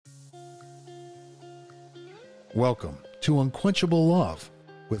Welcome to Unquenchable Love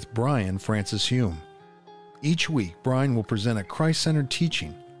with Brian Francis Hume. Each week, Brian will present a Christ-centered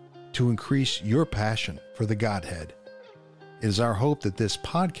teaching to increase your passion for the Godhead. It is our hope that this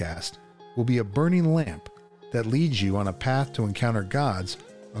podcast will be a burning lamp that leads you on a path to encounter God's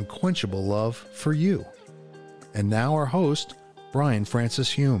unquenchable love for you. And now our host, Brian Francis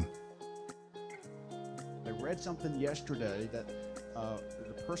Hume. I read something yesterday that a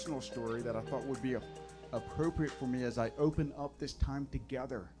personal story that I thought would be appropriate for me as I open up this time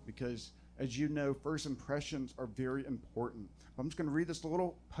together, because as you know, first impressions are very important. I'm just going to read this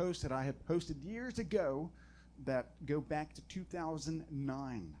little post that I had posted years ago that go back to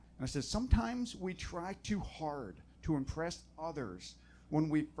 2009. And I said, sometimes we try too hard to impress others when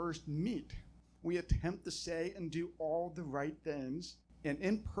we first meet. We attempt to say and do all the right things, and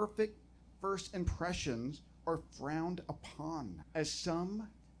imperfect first impressions are frowned upon. As some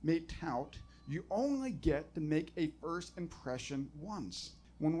may tout, you only get to make a first impression once.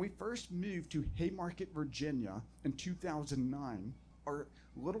 When we first moved to Haymarket, Virginia in 2009, our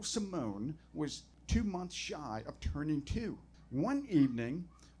little Simone was 2 months shy of turning 2. One evening,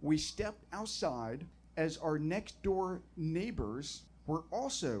 we stepped outside as our next door neighbors were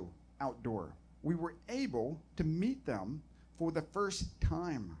also outdoor. We were able to meet them for the first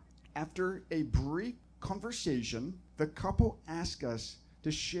time. After a brief conversation, the couple asked us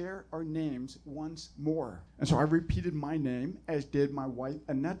to share our names once more. And so I repeated my name, as did my wife,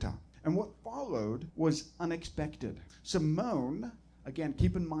 Annetta. And what followed was unexpected. Simone, again,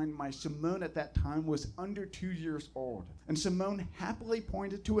 keep in mind, my Simone at that time was under 2 years old. And Simone happily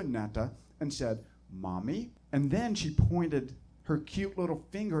pointed to Annetta and said, "Mommy." And then she pointed her cute little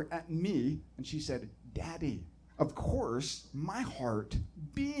finger at me and she said, "Daddy." Of course, my heart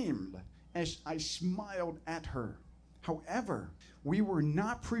beamed as I smiled at her. However, we were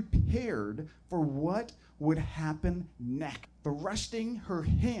not prepared for what would happen next. Thrusting her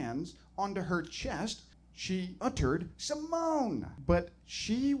hands onto her chest, she uttered, "Simone!" But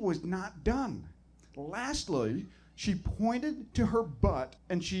she was not done. Lastly, she pointed to her butt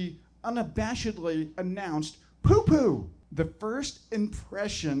and she unabashedly announced, "Poo-poo!" The first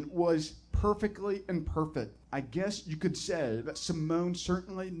impression was perfectly imperfect. I guess you could say that Simone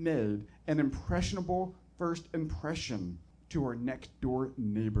certainly made an impressionable first impression to our next door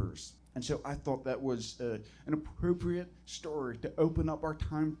neighbors. And so I thought that was an appropriate story to open up our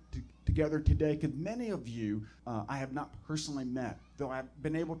time together today, because many of you I have not personally met, though I've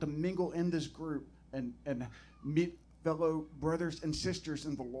been able to mingle in this group and meet fellow brothers and sisters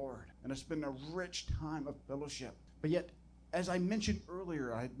in the Lord. And it's been a rich time of fellowship. But yet, as I mentioned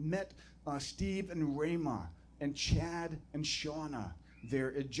earlier, I met Steve and Rhema and Chad and Shauna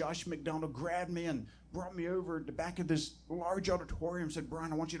there. Josh McDonald grabbed me and brought me over to the back of this large auditorium and said,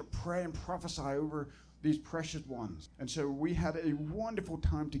 "Brian, I want you to pray and prophesy over these precious ones." And so we had a wonderful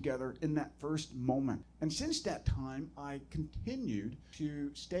time together in that first moment. And since that time, I continued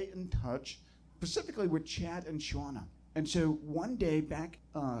to stay in touch, specifically with Chad and Shauna. And so one day back,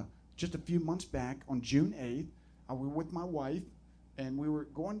 just a few months back, on June 8th, I was with my wife, and we were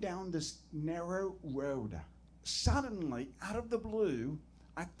going down this narrow road. Suddenly, out of the blue,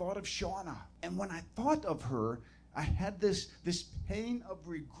 I thought of Shauna. And when I thought of her, I had this pain of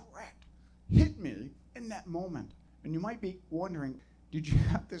regret hit me in that moment. And you might be wondering, did you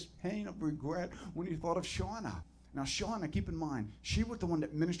have this pain of regret when you thought of Shauna? Now, Shauna, keep in mind, she was the one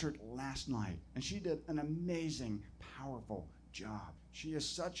that ministered last night, and she did an amazing, powerful job. She is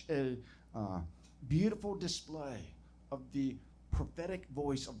such a beautiful display of the prophetic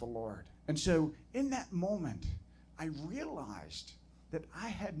voice of the Lord. And so in that moment, I realized that I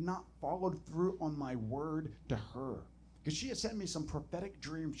had not followed through on my word to her, because she had sent me some prophetic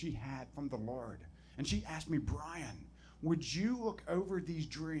dreams she had from the Lord. And she asked me, "Brian, would you look over these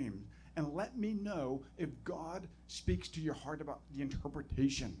dreams and let me know if God speaks to your heart about the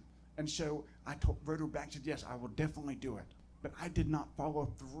interpretation?" And so I wrote her back, said, "Yes, I will definitely do it." But I did not follow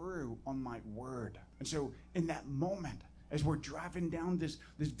through on my word. And so in that moment, as we're driving down this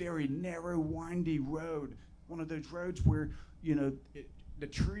very narrow, windy road, one of those roads where, the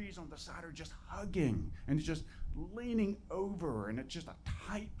trees on the side are just hugging and it's just leaning over, and it's just a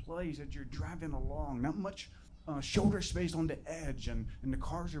tight place as you're driving along. Not much shoulder space on the edge, and the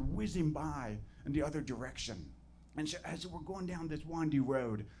cars are whizzing by in the other direction. And so as we're going down this windy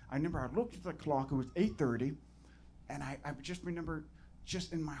road, I remember I looked at the clock, it was 8:30, and I just remember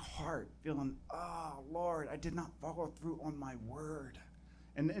just in my heart feeling, "Oh, Lord, I did not follow through on my word."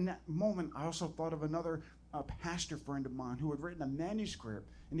 And in that moment, I also thought of another pastor friend of mine who had written a manuscript,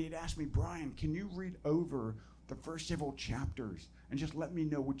 and he had asked me, "Brian, can you read over the first several chapters and just let me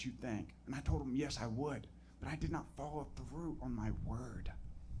know what you think?" And I told him, yes, I would. but I did not follow through on my word.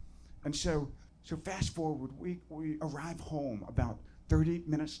 And so fast forward, we arrive home about 30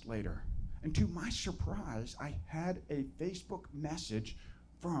 minutes later. And to my surprise, I had a Facebook message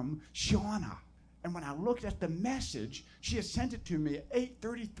from Shauna. And when I looked at the message, she had sent it to me at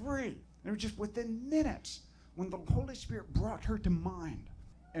 8:33. And it was just within minutes when the Holy Spirit brought her to mind.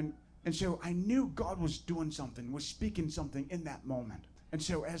 And so I knew God was doing something, was speaking something in that moment. And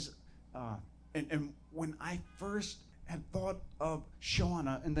so and when I first had thought of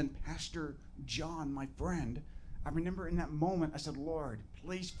Shauna and then Pastor John, my friend, I remember in that moment I said, Lord,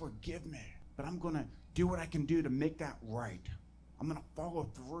 please forgive me, but I'm going to do what I can do to make that right. I'm going to follow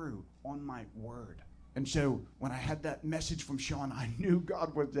through on my word. And so when I had that message from Sean, I knew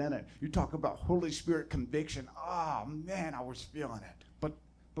God was in it. You talk about Holy Spirit conviction. Oh, man, I was feeling it.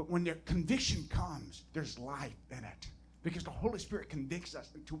 But when the conviction comes, there's life in it. Because the Holy Spirit convicts us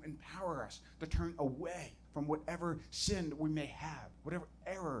to empower us to turn away from whatever sin we may have, whatever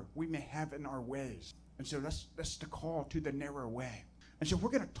error we may have in our ways. And so that's the call to the narrow way. And so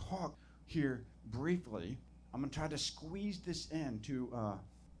we're going to talk here briefly. I'm going to try to squeeze this in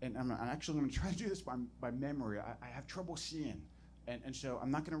and I'm actually going to try to do this by memory. I have trouble seeing. And so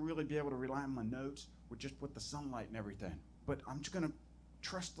I'm not going to really be able to rely on my notes with the sunlight and everything. But I'm just going to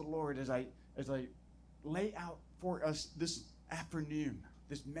trust the Lord as I lay out for us this afternoon,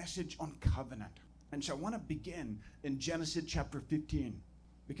 this message on covenant. And so I want to begin in Genesis chapter 15.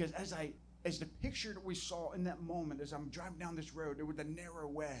 Because as the picture that we saw in that moment, as I'm driving down this road, it was a narrow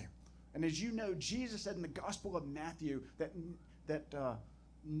way. And as you know, Jesus said in the Gospel of Matthew that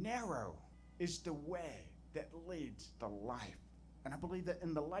narrow is the way that leads to life. And I believe that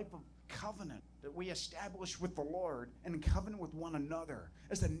in the life of covenant that we establish with the Lord and covenant with one another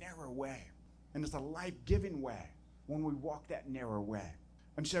is a narrow way. And it's a life-giving way when we walk that narrow way.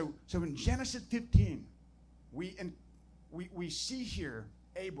 And so in Genesis 15, we see here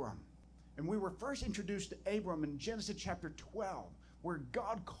Abram. And we were first introduced to Abram in Genesis chapter 12, where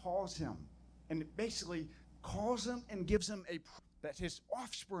God calls him, and it basically calls him and gives him that his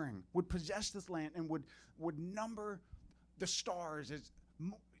offspring would possess this land and would number the stars.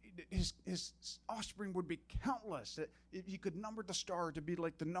 His offspring would be countless. That if you could number the stars to be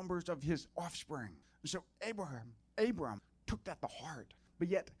like the numbers of his offspring. And so Abram took that to heart. But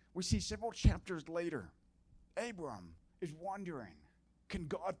yet we see several chapters later, Abram is wondering, can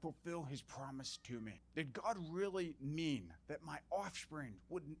God fulfill his promise to me? Did God really mean that my offspring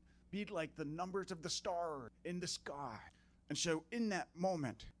would be like the numbers of the stars in the sky? And so in that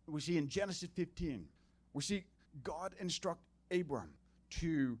moment, we see in Genesis 15, we see God instruct Abram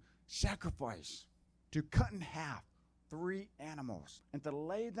to sacrifice, to cut in half 3 animals and to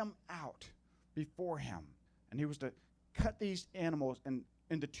lay them out before him. And he was to cut these animals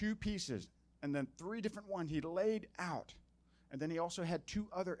into 2 pieces, and then 3 different ones he laid out. And then he also had 2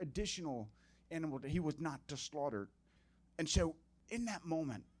 other additional animals that he was not to slaughter. And so in that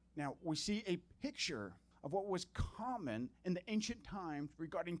moment, now we see a picture of what was common in the ancient times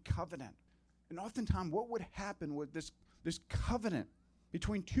regarding covenant. And oftentimes what would happen with this covenant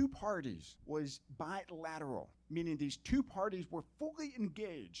between 2 parties was bilateral, meaning these 2 parties were fully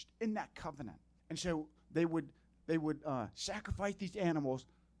engaged in that covenant. And so they would sacrifice these animals,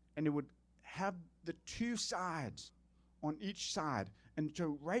 and they would have the 2 sides on each side. And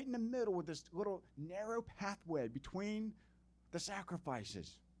so right in the middle with this little narrow pathway between the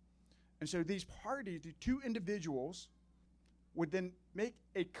sacrifices. And so these parties, the 2 individuals, would then make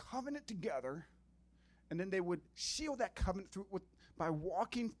a covenant together, and then they would seal that covenant by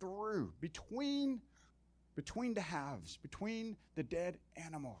walking through between the halves, between the dead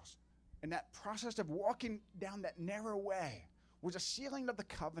animals. And that process of walking down that narrow way was a sealing of the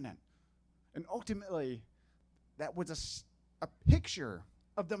covenant. And ultimately, that was a picture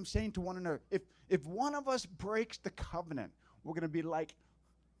of them saying to one another, if one of us breaks the covenant, we're going to be like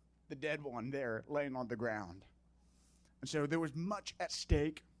the dead one there laying on the ground. And so there was much at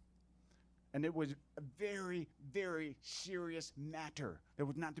stake, and it was a very, very serious matter that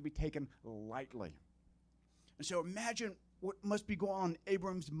was not to be taken lightly. And so imagine what must be going on in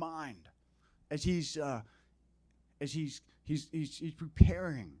Abram's mind as he's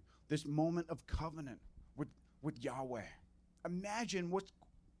preparing this moment of covenant with Yahweh. Imagine what's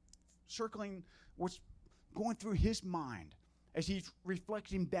going through his mind as he's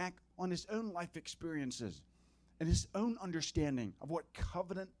reflecting back on his own life experiences and his own understanding of what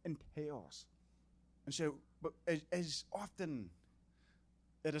covenant entails. And so, but as often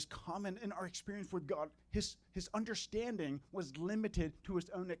it is common in our experience with God, his understanding was limited to his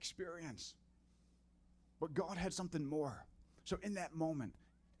own experience. But God had something more. So in that moment,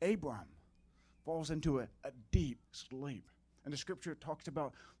 Abram falls into a deep sleep. And the scripture talks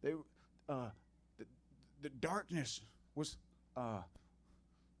about the darkness was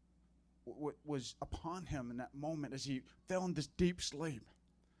upon him in that moment as he fell in this deep sleep.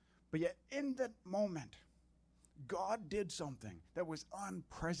 But yet in that moment, God did something that was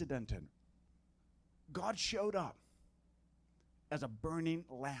unprecedented. God showed up as a burning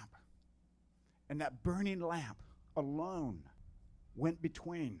lamp. And that burning lamp alone went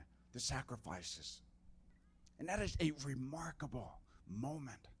between the sacrifices. And that is a remarkable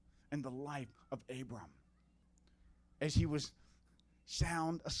moment in the life of Abram as he was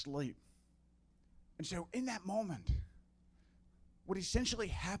sound asleep. And so in that moment, what essentially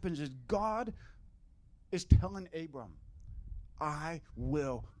happens is God is telling Abram, I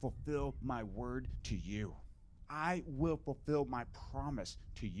will fulfill my word to you. I will fulfill my promise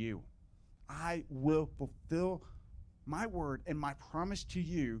to you. I will fulfill my word and my promise to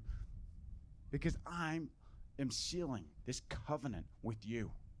you because I am sealing this covenant with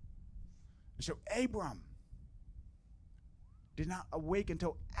you. And so Abram did not awake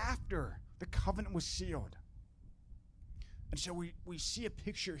until after the covenant was sealed. And so we see a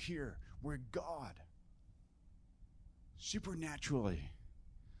picture here where God supernaturally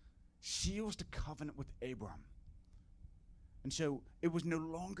seals the covenant with Abram. And so it was no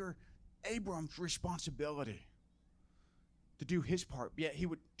longer Abram's responsibility to do his part, yet he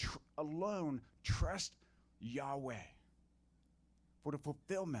would alone trust Yahweh for the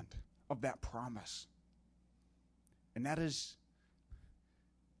fulfillment of that promise. And that is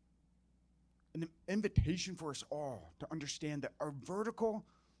an invitation for us all to understand that our vertical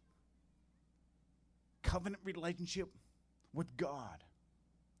covenant relationship with God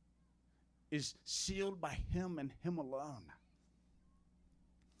is sealed by him and him alone.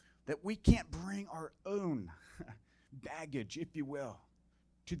 That we can't bring our own baggage, if you will,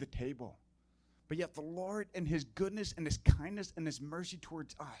 to the table. But yet the Lord in his goodness and his kindness and his mercy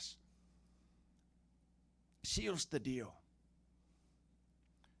towards us seals the deal.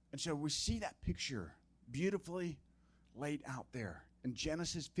 And so we see that picture beautifully laid out there in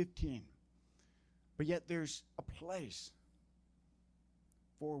Genesis 15. But yet there's a place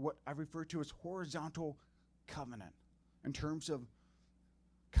for what I refer to as horizontal covenant, in terms of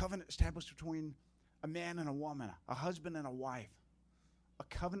covenant established between a man and a woman, a husband and a wife, a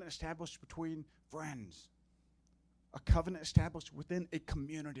covenant established between friends, a covenant established within a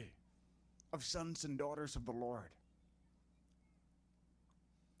community of sons and daughters of the Lord.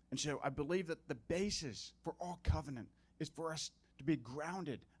 And so I believe that the basis for all covenant is for us to be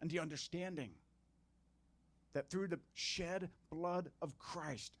grounded in the understanding that through the shed blood of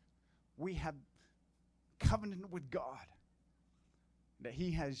Christ, we have covenanted with God, that he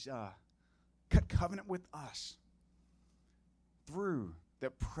has cut covenant with us through the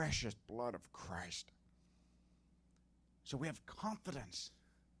precious blood of Christ. So we have confidence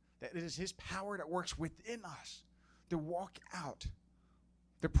that it is his power that works within us to walk out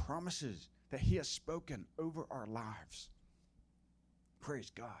the promises that he has spoken over our lives. Praise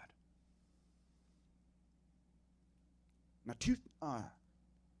God. Now,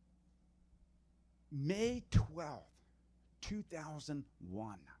 May 12th,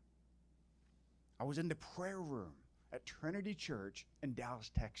 2001, I was in the prayer room at Trinity Church in Dallas,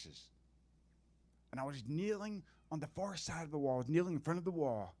 Texas. And I was kneeling on the far side of the wall, I was kneeling in front of the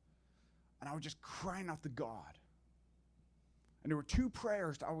wall, and I was just crying out to God. And there were two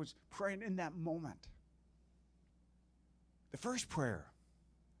prayers that I was praying in that moment. The first prayer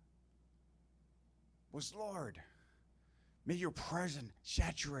was, Lord, may your presence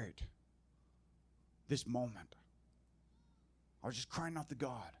saturate this moment. I was just crying out to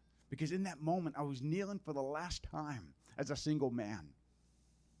God, because in that moment I was kneeling for the last time as a single man.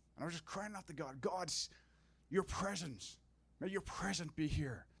 And I was just crying out to God, God, your presence, may your presence be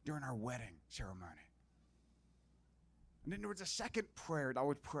here during our wedding ceremony. And then there was a second prayer that I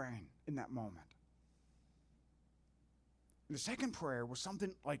was praying in that moment. And the second prayer was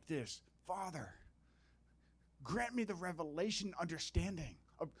something like this: Father, grant me the revelation understanding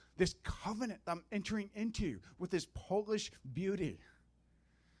of this covenant I'm entering into with this Polish beauty.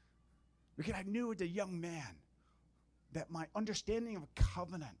 Because I knew as a young man that my understanding of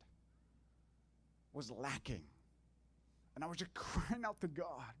covenant was lacking. And I was just crying out to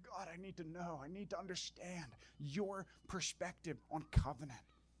God, God, I need to know, I need to understand your perspective on covenant.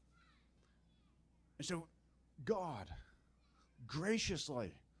 And so God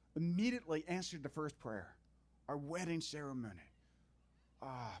graciously, immediately answered the first prayer, our wedding ceremony.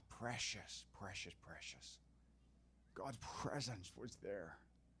 Ah, precious, precious, precious. God's presence was there.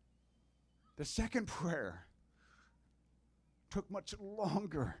 The second prayer took much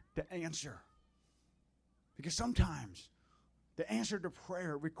longer to answer. Because sometimes the answer to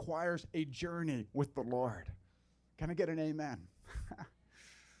prayer requires a journey with the Lord. Can I get an amen?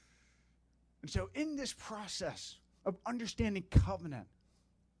 And so in this process of understanding covenant,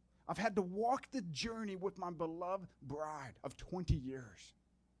 I've had to walk the journey with my beloved bride of 20 years.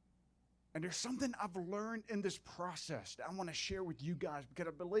 And there's something I've learned in this process that I want to share with you guys because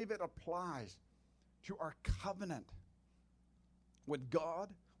I believe it applies to our covenant with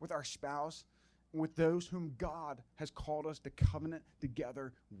God, with our spouse, and with those whom God has called us to covenant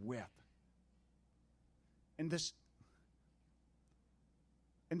together with. And this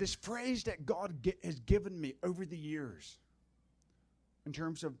phrase that God has given me over the years in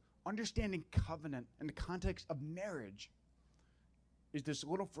terms of understanding covenant in the context of marriage is this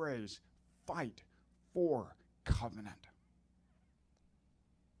little phrase, fight for covenant.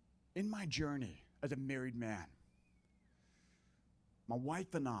 In my journey as a married man, my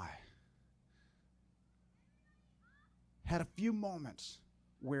wife and I had a few moments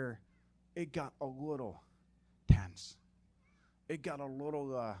where it got a little tense. It got a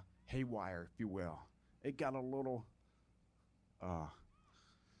little haywire, if you will. It got a little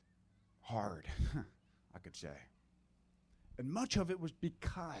hard, I could say. And much of it was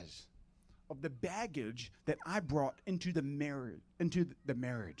because of the baggage that I brought into the marriage.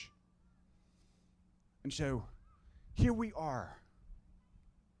 And so here we are,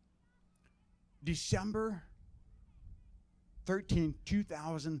 December 13,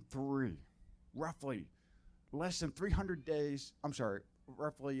 2003, roughly less than 300 days,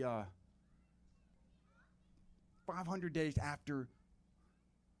 roughly 500 days after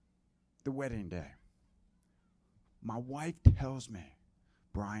the wedding day. My wife tells me,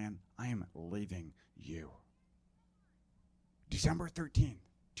 Brian, I am leaving you. December 13th,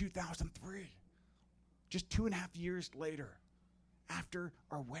 2003. Just 2.5 years later, after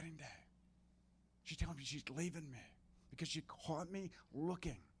our wedding day. She's telling me she's leaving me because she caught me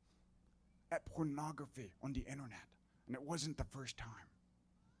looking at pornography on the internet. And it wasn't the first time.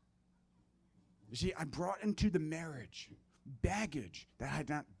 You see, I brought into the marriage baggage that I had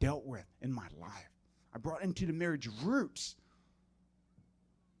not dealt with in my life. I brought into the marriage roots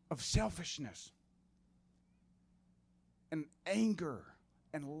of selfishness and anger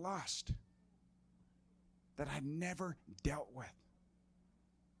and lust that I never dealt with.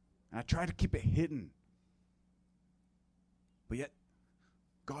 And I tried to keep it hidden. But yet,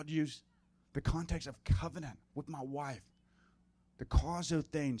 God used the context of covenant with my wife to cause those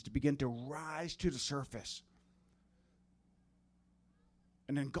things to begin to rise to the surface.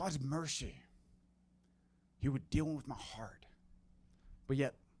 And in God's mercy, He would deal with my heart. But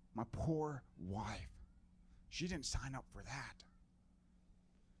yet, my poor wife, she didn't sign up for that.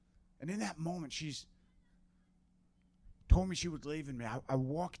 And in that moment, she's told me she was leaving me. I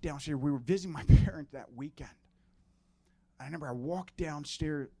walked downstairs. We were visiting my parents that weekend. I remember I walked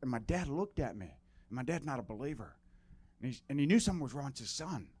downstairs, and my dad looked at me. And my dad's not a believer. And he knew something was wrong with his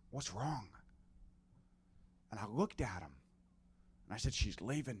son. What's wrong? And I looked at him, and I said, she's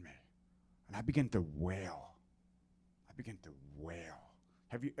leaving me. And I began to wail.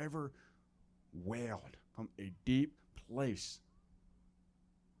 Have you ever wailed from a deep place?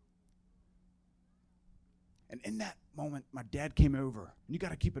 And in that moment, my dad came over. And you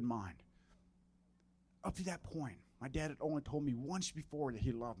got to keep in mind, up to that point, my dad had only told me once before that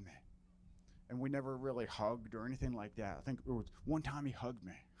he loved me. And we never really hugged or anything like that. I think it was one time he hugged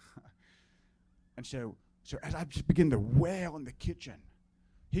me. And so as I just begin to wail in the kitchen,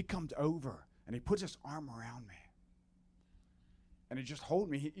 he comes over and he puts his arm around me. And he just hold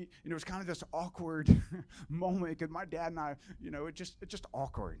me. It was kind of this awkward moment because my dad and I, it's just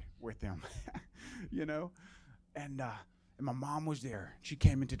awkward with him, And my mom was there. She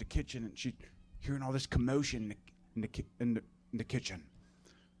came into the kitchen and she hearing all this commotion in the kitchen.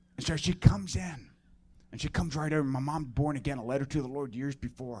 And so she comes in and she comes right over. My mom born again, a letter to the Lord years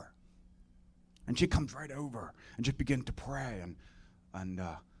before. And she comes right over and just begins to pray and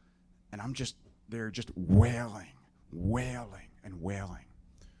I'm just there just wailing.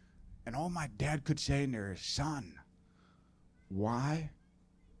 And all my dad could say in there is, son, why?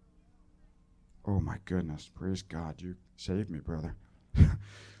 Oh my goodness, praise God, you saved me, brother.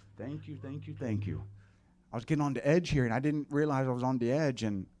 Thank you. I was getting on the edge here and I didn't realize I was on the edge,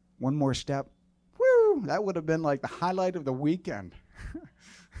 and one more step, woo, that would have been like the highlight of the weekend.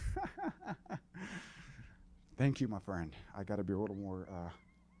 Thank you, my friend. I got to be a little more,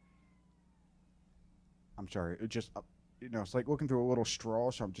 I'm sorry, it just, it's like looking through a little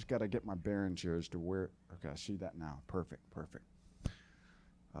straw, so I've just got to get my bearings here as to where, okay, I see that now. Perfect.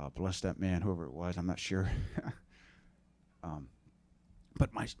 Bless that man, whoever it was, I'm not sure.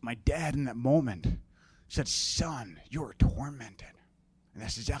 But my dad in that moment said, son, you're tormented. And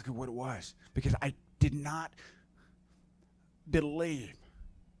that's exactly what it was. Because I did not believe,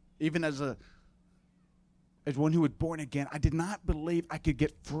 even as one who was born again, I did not believe I could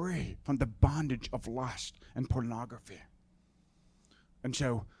get free from the bondage of lust and pornography. And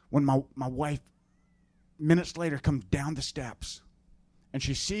so when my wife, minutes later, comes down the steps, and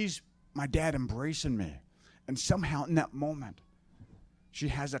she sees my dad embracing me, and somehow in that moment, she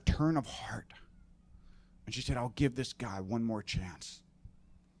has a turn of heart. And she said, I'll give this guy one more chance.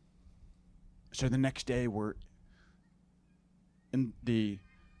 So the next day, we're in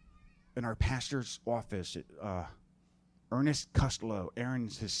our pastor's office. Ernest Costello,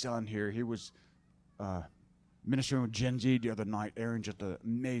 Aaron's his son here. He was ministering with Gen Z the other night. Aaron's just an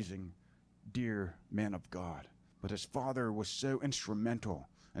amazing, dear man of God. But his father was so instrumental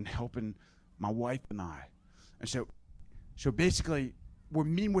in helping my wife and I. And so basically, we're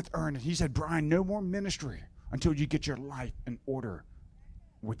meeting with Ernest. He said, Brian, no more ministry until you get your life in order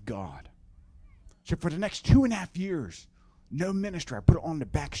with God. So for the next 2.5 years, no ministry. I put it on the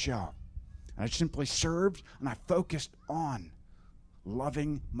back shelf. And I simply served, and I focused on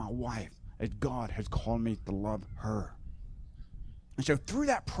loving my wife as God has called me to love her. And so through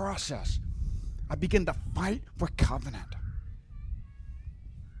that process, I began to fight for covenant.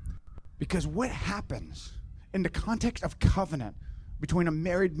 Because what happens in the context of covenant between a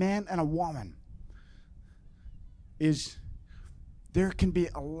married man and a woman is there can be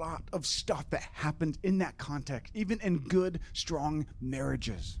a lot of stuff that happens in that context, even in good, strong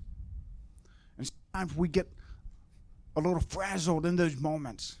marriages. And sometimes we get a little frazzled in those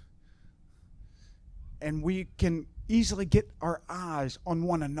moments. And we can easily get our eyes on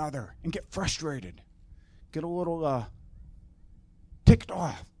one another and get frustrated, get a little ticked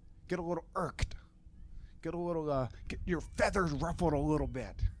off, get a little irked, get your feathers ruffled a little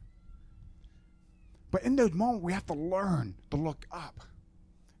bit. But in those moments, we have to learn to look up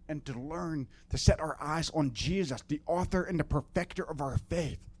and to learn to set our eyes on Jesus, the author and the perfecter of our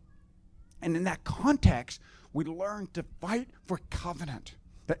faith. And in that context, we learn to fight for covenant.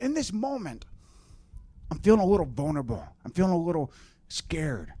 That in this moment, I'm feeling a little vulnerable. I'm feeling a little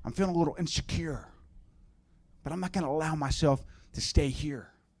scared. I'm feeling a little insecure. But I'm not going to allow myself to stay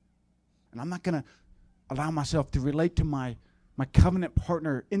here. And I'm not going to allow myself to relate to my covenant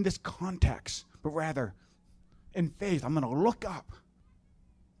partner in this context. But rather, in faith, I'm going to look up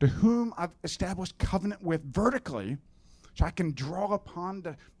to whom I've established covenant with vertically so I can draw upon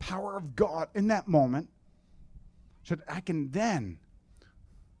the power of God in that moment so that I can then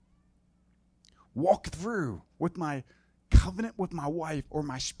walk through with my covenant with my wife or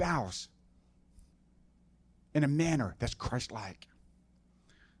my spouse in a manner that's Christ-like.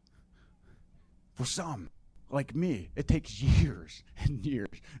 For some, like me, it takes years and years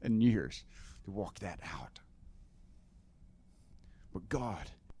and years to walk that out. But God,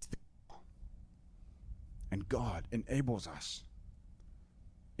 and God enables us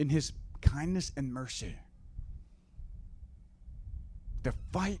in his kindness and mercy to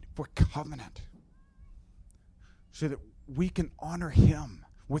fight for covenant so that we can honor him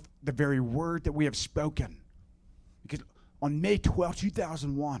with the very word that we have spoken. Because on May 12,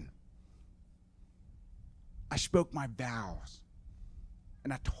 2001, I spoke my vows,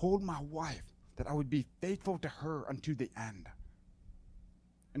 and I told my wife that I would be faithful to her unto the end.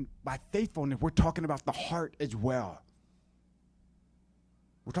 And by faithfulness, we're talking about the heart as well.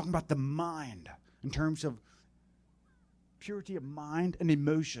 We're talking about the mind in terms of purity of mind and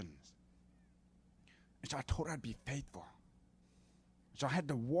emotions. And so I told her I'd be faithful. So I had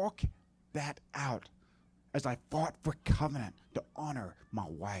to walk that out as I fought for covenant to honor my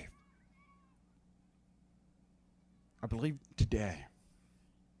wife. I believe today,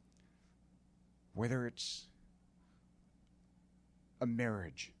 whether it's a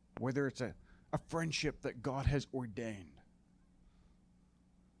marriage, whether it's a friendship that God has ordained,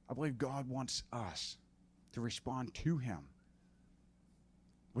 I believe God wants us to respond to him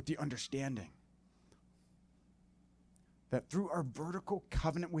with the understanding that through our vertical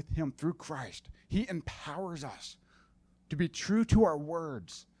covenant with him through Christ, he empowers us to be true to our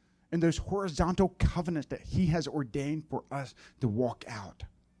words in those horizontal covenants that he has ordained for us to walk out.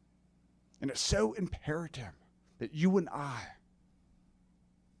 And it's so imperative that you and I,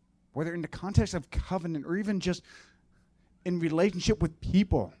 whether in the context of covenant or even just in relationship with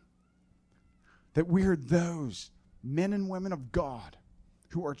people, that we are those men and women of God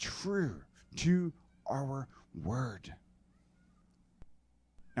who are true to our word.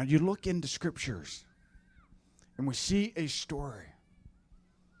 Now you look into scriptures and we see a story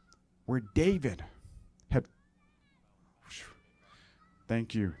where David had,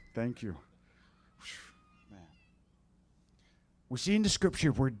 thank you. we see in the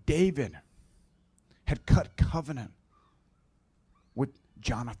scripture where David had cut covenant with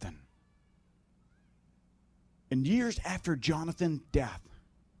Jonathan. And years after Jonathan's death,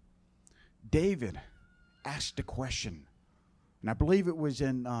 David asked a question. And I believe it was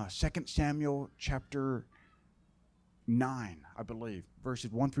in 2 Samuel chapter 9, I believe,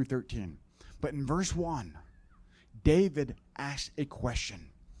 verses 1 through 13. But in verse 1, David asked a question.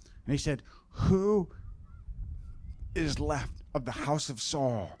 And he said, who is left of the house of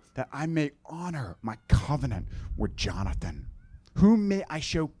Saul that I may honor my covenant with Jonathan? Whom may I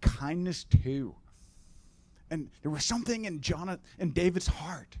show kindness to? And there was something in David's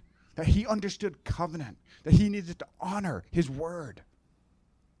heart that he understood covenant, that he needed to honor his word.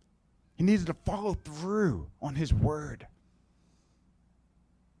 He needed to follow through on his word.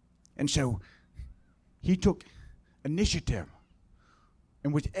 And so he took initiative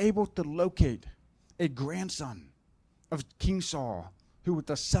and was able to locate a grandson of King Saul, who was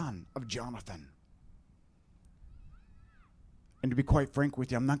the son of Jonathan. And to be quite frank with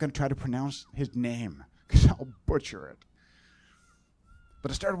you, I'm not going to try to pronounce his name because I'll butcher it.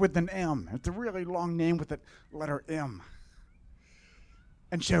 But it started with an M. It's a really long name with the letter M.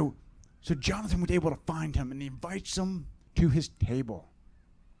 And so Jonathan was able to find him, and he invites him to his table.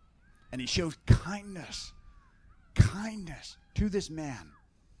 And he shows kindness to this man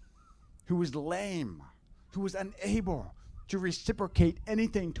who was lame, who was unable to reciprocate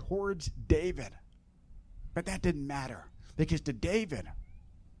anything towards David. But that didn't matter, because to David,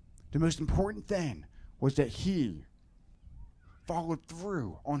 the most important thing was that he followed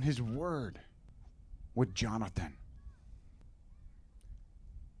through on his word with Jonathan.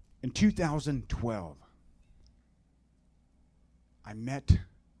 In 2012, I met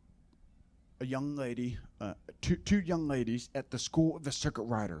a young lady, two young ladies at the School of the Circuit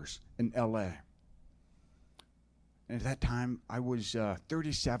Riders in L.A. And at that time, I was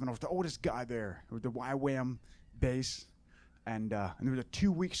 37. I was the oldest guy there. It was the YWAM base, and there was a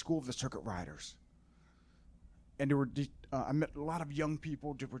 2-week School of the Circuit Riders. And I met a lot of young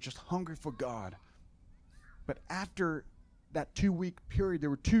people that were just hungry for God. But after that 2-week period,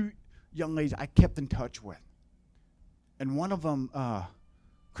 there were 2 young ladies I kept in touch with. And one of them,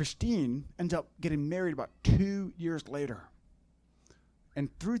 Christine, ends up getting married about 2 years later. And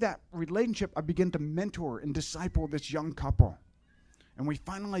through that relationship, I began to mentor and disciple this young couple. And we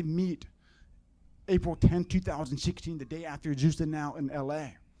finally meet April 10, 2016, the day after Zeus and Now in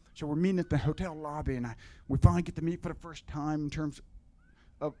L.A. So we're meeting at the hotel lobby, and we finally get to meet for the first time in terms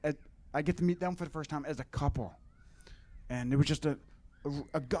of, I get to meet them for the first time as a couple. And it was just a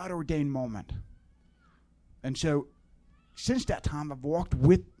God-ordained moment. And so since that time, I've walked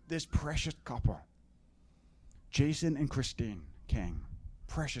with this precious couple, Jason and Christine King,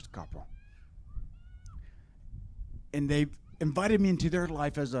 precious couple. And they've invited me into their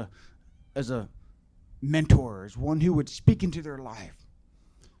life as a mentor, as one who would speak into their life.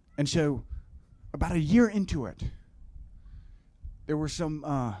 And so about a year into it, there were some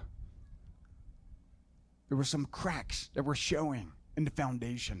cracks that were showing in the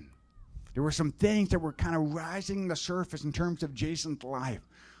foundation. There were some things that were kind of rising to the surface in terms of Jason's life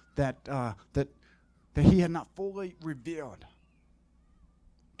that he had not fully revealed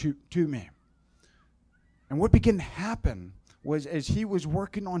to me. And what began to happen was, as he was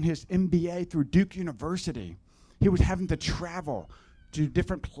working on his MBA through Duke University, he was having to travel to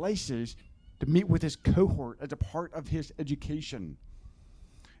different places to meet with his cohort as a part of his education.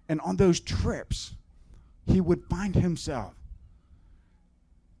 And on those trips, he would find himself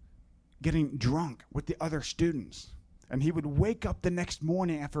getting drunk with the other students. And he would wake up the next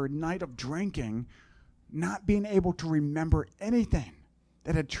morning after a night of drinking, not being able to remember anything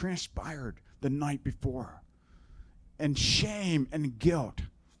that had transpired the night before. And shame and guilt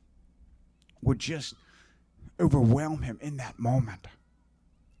would just overwhelm him in that moment.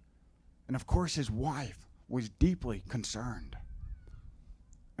 And of course, his wife was deeply concerned.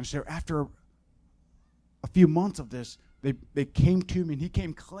 And so after a few months of this, they came to me, and he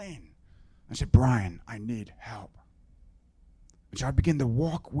came clean. I said, Brian, I need help. And so I began to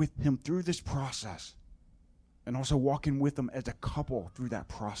walk with him through this process, and also walking with them as a couple through that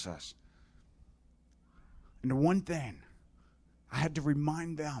process. And the one thing I had to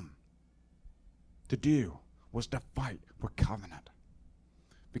remind them to do was to fight for covenant.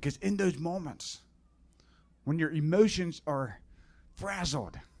 Because in those moments, when your emotions are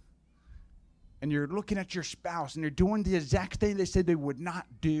frazzled, and you're looking at your spouse, and they're doing the exact thing they said they would not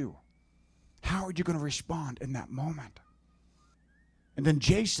do, how are you going to respond in that moment? And then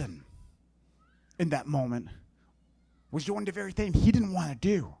Jason, in that moment, was doing the very thing he didn't want to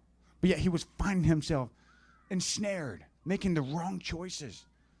do, but yet he was finding himself ensnared making the wrong choices.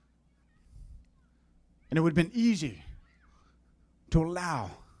 And it would have been easy to allow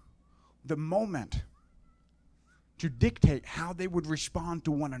the moment to dictate how they would respond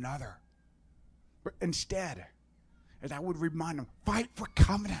to one another. But instead, as I would remind them, fight for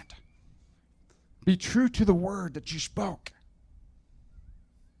covenant. Be true to the word that you spoke.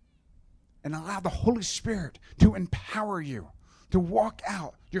 And allow the Holy Spirit to empower you to walk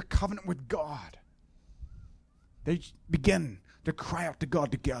out your covenant with God. They begin to cry out to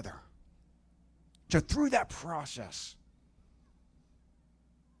God together. So through that process,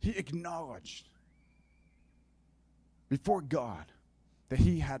 he acknowledged before God that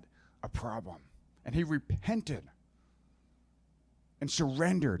he had a problem. And he repented and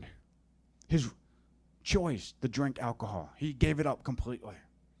surrendered his choice to drink alcohol. He gave it up completely.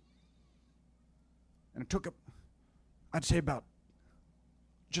 And it took, I'd say, about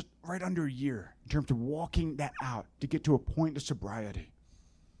just right under a year in terms of walking that out to get to a point of sobriety.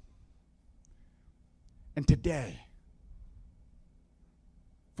 And today,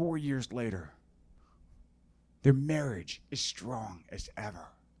 4 years later, their marriage is strong as ever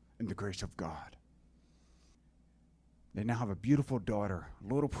in the grace of God. They now have a beautiful daughter,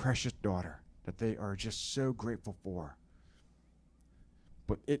 a little precious daughter that they are just so grateful for.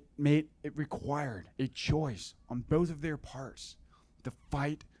 But it required a choice on both of their parts to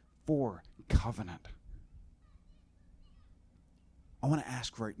fight for covenant. I want to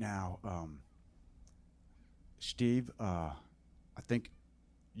ask right now, Steve, I think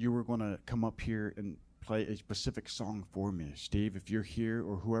you were going to come up here and play a specific song for me. Steve, if you're here,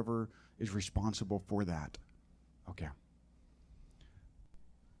 or whoever is responsible for that. Okay.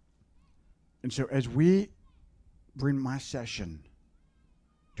 And so as we bring my session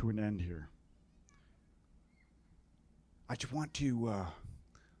to an end here, I just want to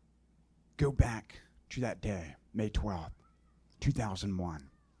go back to that day, May 12th, 2001,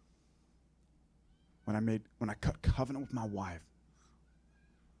 when I cut covenant with my wife,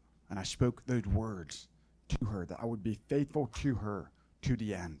 and I spoke those words to her that I would be faithful to her to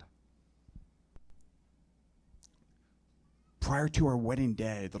the end. Prior to our wedding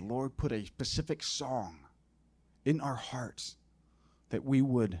day, the Lord put a specific song in our hearts that we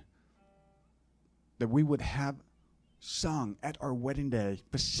would have sung at our wedding day,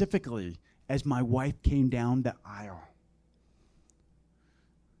 specifically as my wife came down the aisle.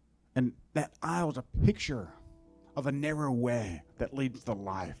 And that aisle is a picture of a narrow way that leads to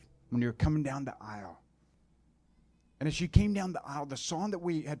life when you're coming down the aisle. And as she came down the aisle, the song that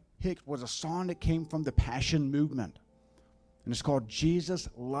we had picked was a song that came from the Passion Movement. And it's called Jesus,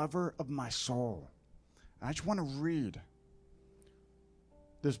 Lover of My Soul. And I just want to read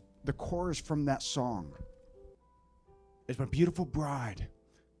the chorus from that song. As my beautiful bride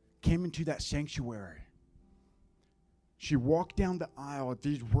came into that sanctuary, she walked down the aisle,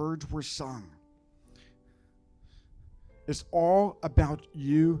 these words were sung. It's all about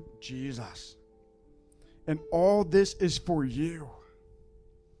you, Jesus. And all this is for you.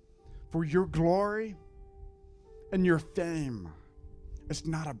 For your glory and your fame. It's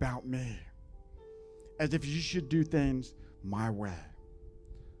not about me. As if you should do things my way.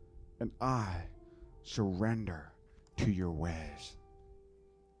 And I surrender to your ways.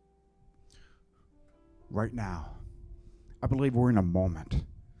 Right now, I believe we're in a moment.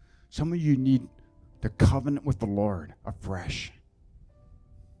 Some of you need the covenant with the Lord afresh.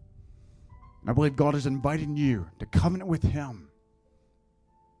 And I believe God is inviting you to covenant with Him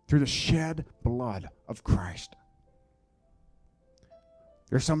through the shed blood of Christ.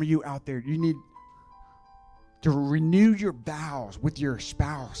 There's some of you out there, you need to renew your vows with your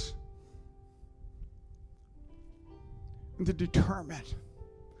spouse and to determine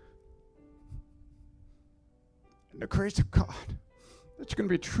in the grace of God that you're going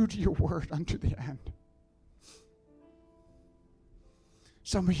to be true to your word unto the end.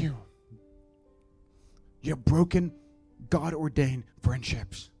 Some of you have broken God-ordained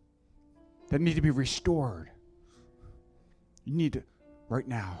friendships that need to be restored. You need to, right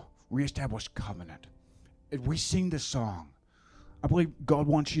now, reestablish covenant. If we sing this song, I believe God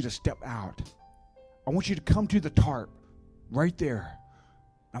wants you to step out. I want you to come to the tarp right there.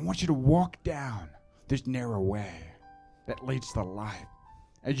 I want you to walk down this narrow way that leads to life.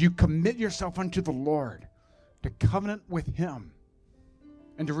 As you commit yourself unto the Lord to covenant with Him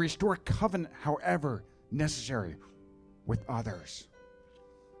and to restore covenant however necessary with others.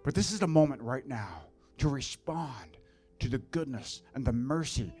 But this is the moment right now to respond to the goodness and the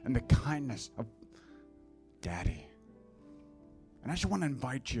mercy and the kindness of Daddy. And I just want to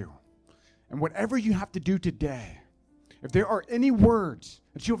invite you, and whatever you have to do today, if there are any words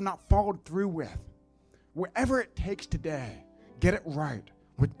that you have not followed through with, Whatever it takes today, get it right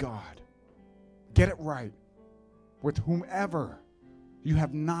with God. Get it right with whomever you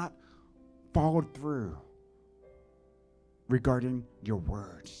have not followed through regarding your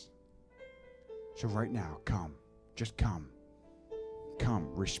words. So right now, come. Just come. Come,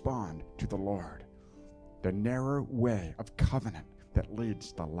 respond to the Lord. The narrow way of covenant that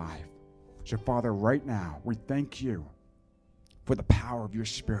leads to life. So Father, right now, we thank you for the power of your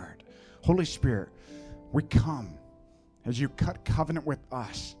Spirit. Holy Spirit, we come as you cut covenant with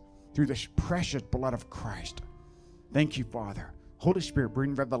us through this precious blood of Christ. Thank you, Father. Holy Spirit,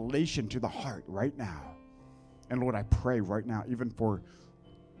 bring revelation to the heart right now. And Lord, I pray right now, even for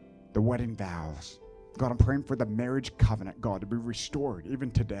the wedding vows. God, I'm praying for the marriage covenant, God, to be restored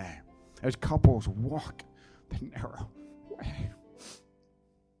even today as couples walk the narrow way.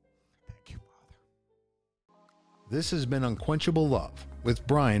 Thank you, Father. This has been Unquenchable Love with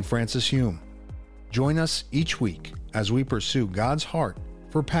Brian Francis Hume. Join us each week as we pursue God's heart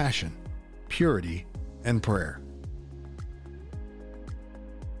for passion, purity, and prayer.